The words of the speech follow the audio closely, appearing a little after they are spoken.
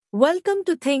Welcome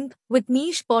to Think with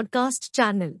Niche podcast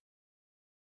channel.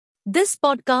 This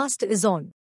podcast is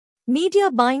on media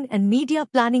buying and media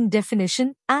planning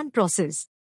definition and process.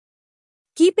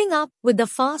 Keeping up with the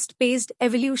fast-paced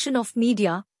evolution of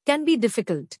media can be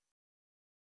difficult.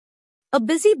 A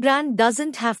busy brand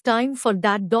doesn't have time for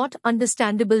that.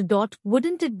 Understandable.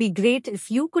 Wouldn't it be great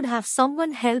if you could have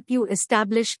someone help you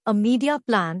establish a media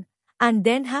plan and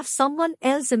then have someone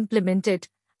else implement it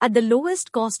at the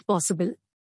lowest cost possible?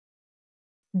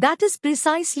 That is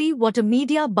precisely what a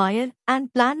media buyer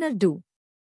and planner do.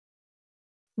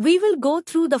 We will go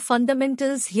through the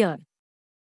fundamentals here.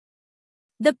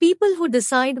 The people who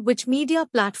decide which media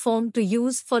platform to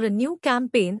use for a new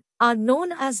campaign are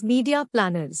known as media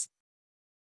planners.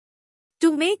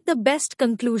 To make the best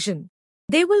conclusion,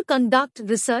 they will conduct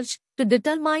research to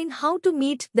determine how to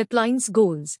meet the client's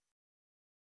goals.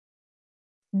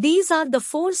 These are the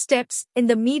 4 steps in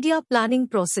the media planning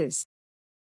process.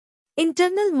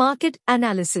 Internal market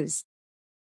analysis.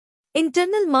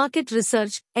 Internal market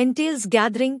research entails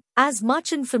gathering as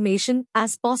much information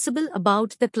as possible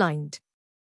about the client.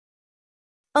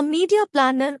 A media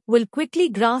planner will quickly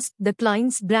grasp the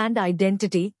client's brand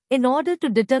identity in order to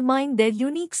determine their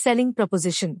unique selling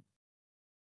proposition.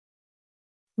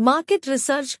 Market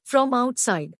research from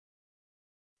outside.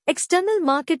 External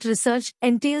market research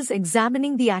entails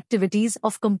examining the activities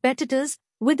of competitors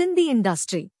within the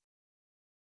industry.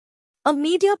 A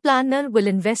media planner will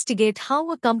investigate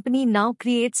how a company now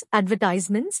creates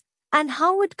advertisements and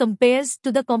how it compares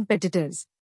to the competitors.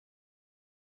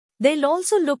 They'll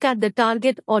also look at the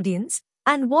target audience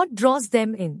and what draws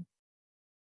them in.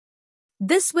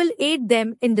 This will aid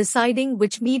them in deciding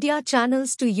which media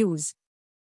channels to use.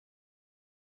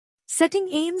 Setting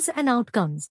aims and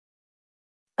outcomes.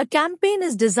 A campaign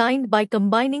is designed by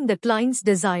combining the client's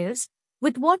desires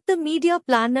with what the media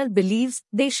planner believes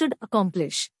they should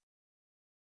accomplish.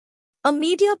 A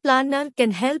media planner can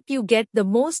help you get the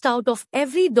most out of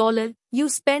every dollar you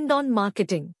spend on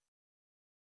marketing.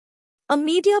 A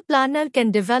media planner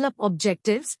can develop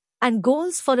objectives and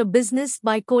goals for a business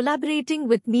by collaborating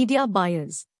with media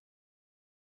buyers.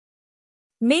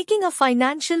 Making a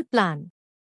financial plan.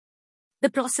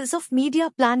 The process of media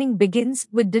planning begins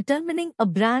with determining a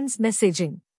brand's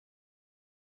messaging.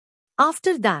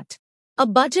 After that, a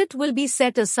budget will be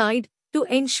set aside to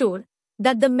ensure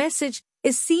that the message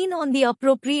is seen on the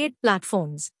appropriate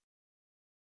platforms.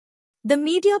 The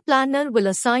media planner will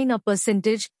assign a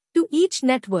percentage to each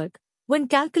network when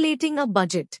calculating a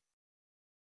budget.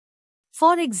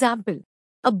 For example,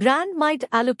 a brand might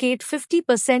allocate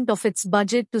 50% of its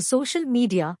budget to social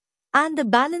media and the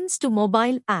balance to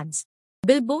mobile ads,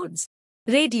 billboards,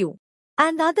 radio,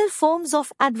 and other forms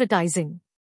of advertising.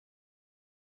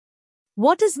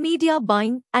 What is media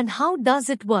buying and how does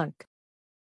it work?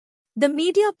 The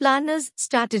media planner's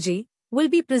strategy will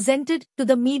be presented to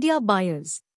the media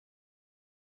buyers.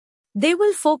 They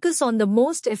will focus on the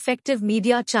most effective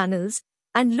media channels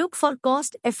and look for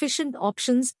cost-efficient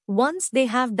options once they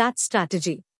have that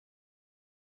strategy.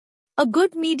 A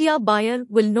good media buyer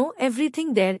will know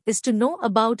everything there is to know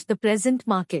about the present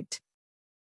market.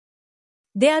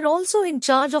 They are also in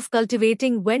charge of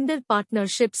cultivating vendor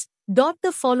partnerships.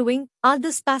 The following are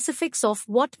the specifics of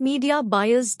what media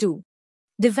buyers do.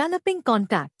 Developing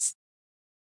contacts.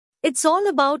 It's all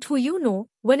about who you know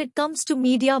when it comes to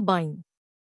media buying.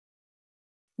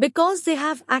 Because they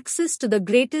have access to the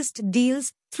greatest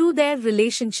deals through their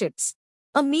relationships,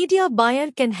 a media buyer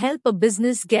can help a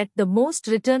business get the most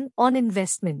return on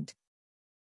investment.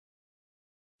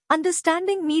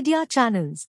 Understanding media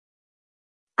channels.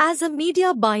 As a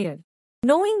media buyer,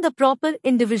 knowing the proper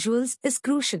individuals is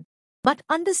crucial, but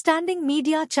understanding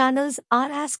media channels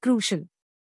are as crucial.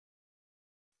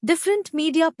 Different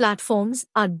media platforms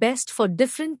are best for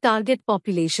different target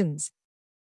populations.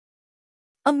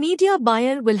 A media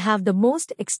buyer will have the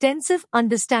most extensive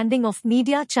understanding of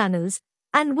media channels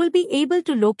and will be able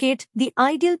to locate the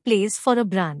ideal place for a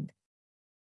brand.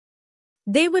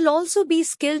 They will also be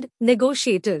skilled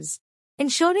negotiators,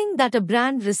 ensuring that a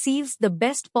brand receives the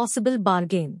best possible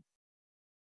bargain.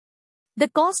 The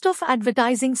cost of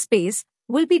advertising space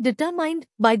will be determined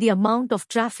by the amount of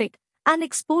traffic and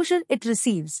exposure it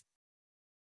receives.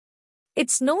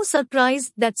 It's no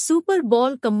surprise that Super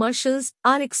Bowl commercials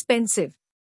are expensive.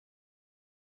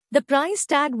 The price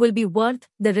tag will be worth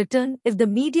the return if the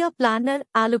media planner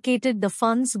allocated the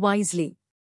funds wisely.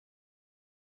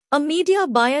 A media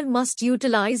buyer must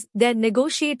utilize their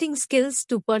negotiating skills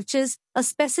to purchase a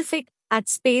specific ad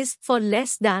space for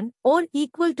less than or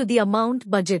equal to the amount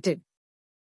budgeted.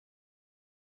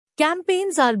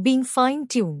 Campaigns are being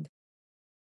fine-tuned.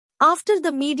 After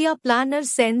the media planner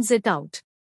sends it out,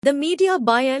 The media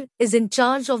buyer is in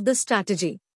charge of the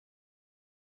strategy.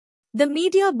 The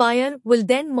media buyer will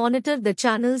then monitor the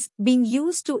channels being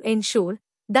used to ensure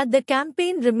that the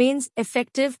campaign remains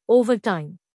effective over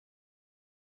time.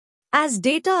 As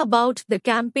data about the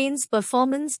campaign's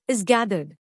performance is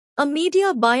gathered, a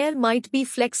media buyer might be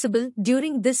flexible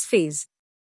during this phase.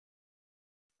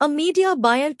 A media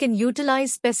buyer can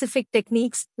utilize specific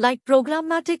techniques like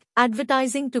programmatic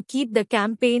advertising to keep the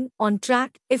campaign on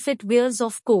track if it veers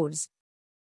off course.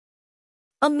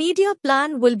 A media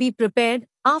plan will be prepared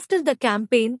after the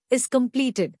campaign is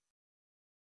completed.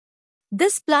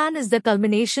 This plan is the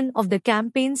culmination of the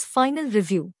campaign's final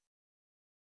review.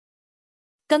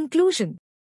 Conclusion: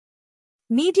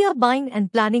 media buying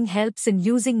and planning helps in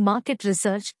using market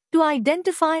research to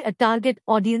identify a target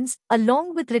audience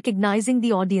along with recognizing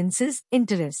the audience's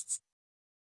interests.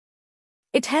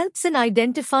 It helps in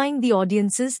identifying the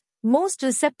audience's most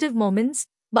receptive moments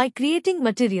by creating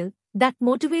material that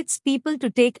motivates people to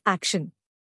take action.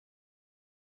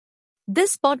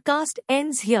 This podcast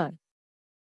ends here.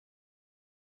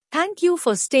 Thank you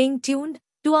for staying tuned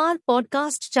to our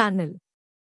podcast channel.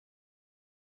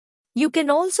 You can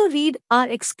also read our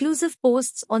exclusive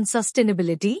posts on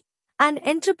sustainability and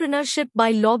entrepreneurship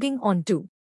by logging on to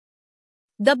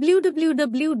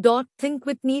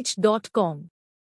www.thinkwithniche.com.